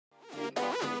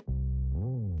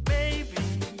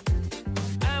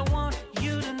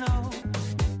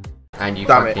And you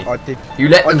Damn fucking... it, I did. You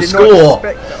let I them did score! Not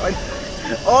expect that.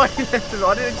 I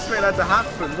didn't expect that to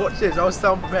happen. Watch this, I was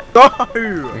so prepared. No!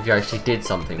 You actually did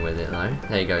something with it though.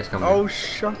 There you go, it's coming. Oh,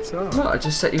 shut up. Look, I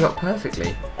just set you up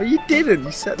perfectly. No, you didn't,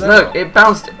 you set that Look, up. it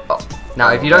bounced. Oh.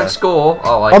 Now, if you don't score,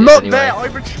 oh, I I'm did not anyway. there, I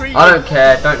retreated. I don't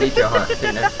care. Don't need your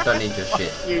don't need your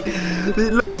shit.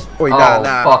 Oi, Oh,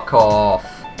 fuck off.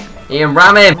 Ian,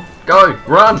 ram him. Go,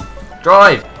 run,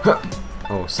 drive.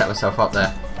 Oh, set myself up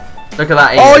there. Look at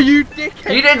that, Ian. Oh, you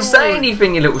dickhead. You didn't say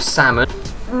anything, you little salmon.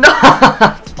 No.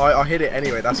 I hit it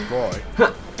anyway, that's why.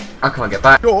 I can't get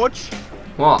back. George.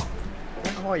 What?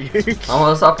 Where are you? I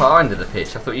was up our end of the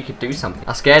pitch. I thought you could do something.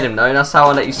 I scared him though. That's how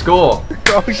I let you score.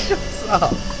 Oh, shut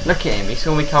up. Look at him. He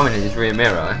saw me coming in his rear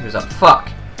mirror. He was like,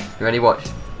 "Fuck." You ready? Watch.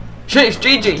 Shit, it's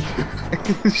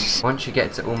GG. Once you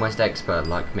get to almost expert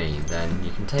like me, then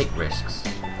you can take risks,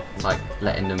 like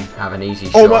letting them have an easy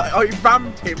shot. Oh my! I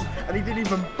rammed him and he didn't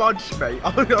even budge, mate.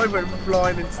 I went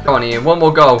flying instead. Go on, Ian. One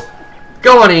more goal.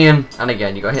 Go on, Ian. And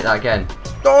again, you got to hit that again.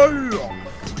 No.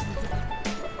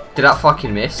 Did that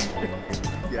fucking miss?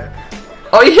 Yeah.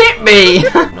 Oh, you hit me!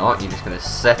 Not, you're just gonna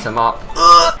set him up.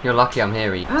 You're lucky I'm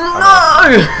here, Ian. No!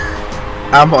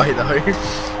 Am I though?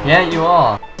 Yeah, you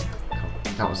are.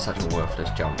 That was such a worthless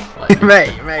jump. Like,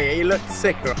 mate, he looked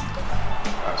sick. That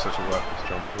was such a worthless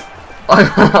jump.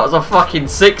 that was a fucking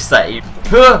 6 save.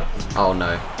 Oh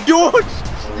no. George!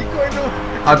 You got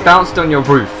enough. I bounced on your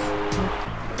roof.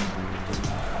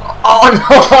 Oh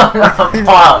no!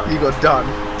 Fuck! You got done.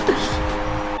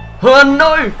 Oh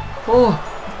no! Oh.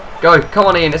 Go, come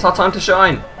on Ian, it's our time to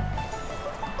shine.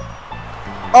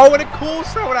 Oh, and of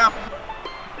course that would happen.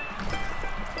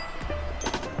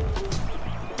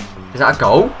 Is that a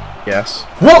goal? Yes.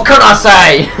 What can I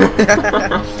say?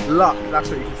 Luck, that's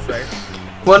what you can say.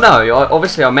 Well no,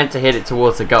 obviously I meant to hit it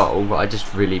towards the goal, but I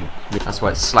just really... That's why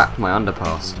it slapped my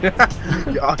underpass.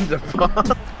 Your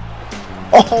underpass.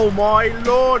 Oh my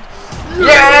lord!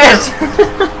 Yes!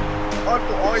 I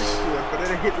thought I scored, but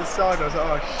then it hit the side. I was like,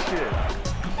 oh shit!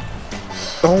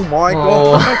 Oh my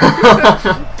god!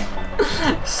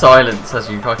 Silence as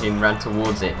you fucking ran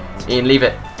towards it. Ian, leave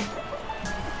it.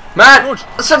 Man, George.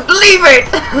 I said leave it.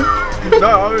 No,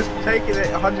 I was taking it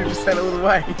 100% all the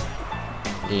way.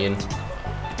 Ian.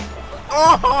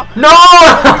 Oh! No!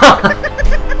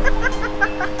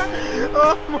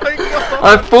 Oh my god!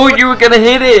 I thought you were gonna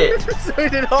hit it. So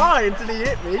did I until he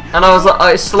hit me. And I was like,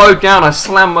 I slowed down. I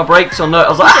slammed my brakes on it. I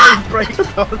was like, ah! Break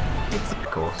on.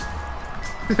 Of course.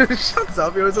 Shut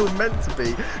up! It was all meant to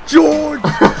be. George,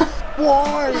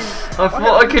 why? I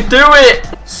thought I could do it.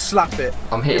 Slap it.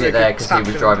 I'm hitting it there because he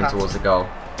was driving towards the goal.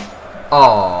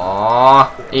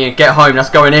 Aww. Ian, get home. That's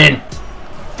going in.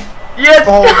 Yes.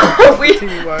 Oh, we...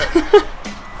 teamwork.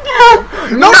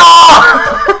 No!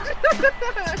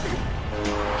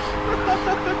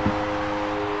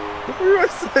 We were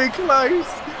so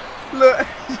close. Look,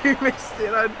 you missed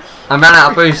it. I ran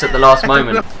out of boost at the last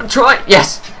moment. Try.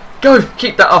 Yes. Go.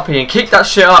 Keep that up, Ian. Keep that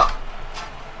shit up.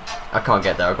 I can't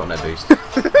get there. I've got no boost.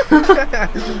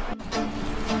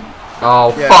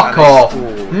 Oh, yeah, fuck off.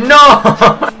 Cool. No.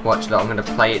 Watch that. I'm going to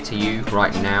play it to you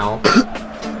right now.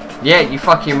 Yeah, you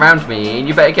fucking rammed me, Ian.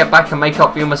 You better get back and make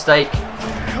up for your mistake.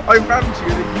 I rammed you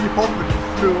and then you hovered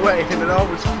and flew away and then I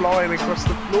was flying across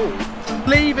the floor.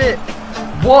 Leave it!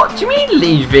 What? Do you mean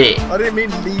leave it? I didn't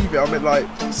mean leave it, I meant like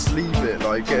sleeve it,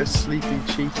 like get a sleepy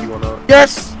cheeky one up.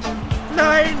 Yes!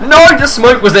 No! No, the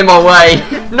smoke was in my way.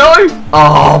 No!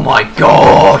 Oh my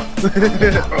god!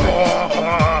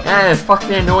 Yeah, it's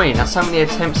fucking annoying. That's so many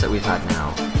attempts that we've had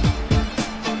now.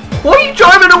 What are you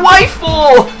driving away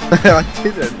for? I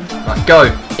didn't. Right,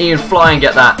 go. Ian, fly and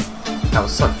get that.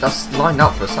 That's lined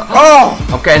up for us. Oh!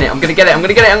 I'm getting it. I'm gonna get it. I'm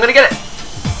gonna get it. I'm gonna get it.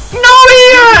 No,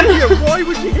 Ian! Yeah, why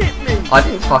would you hit me? I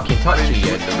didn't fucking touch you,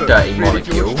 you dirty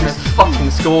molecule. They've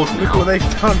fucking scored now. Look what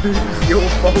they've done. It's your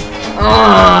fault.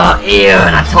 Ah,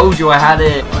 Ian! I told you I had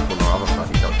it.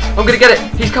 I'm gonna get it.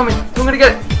 He's coming. I'm gonna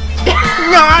get it.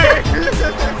 No!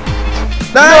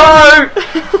 No!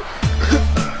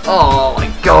 Oh my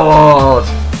god!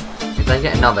 If they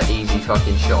get another easy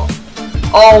fucking shot.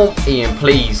 Oh, Ian,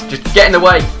 please, just get in the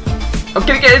way. I'm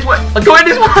gonna get his way. I'm going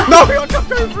his way. No, I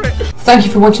jumped over it. Thank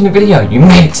you for watching the video. You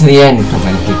made it to the end. Not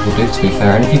many people do, to be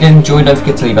fair. And if you did enjoy, don't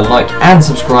forget to leave a like and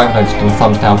subscribe. Don't just do a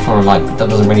thumbs down for a like. That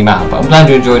doesn't really matter. But I'm glad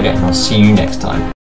you enjoyed it, and I'll see you next time.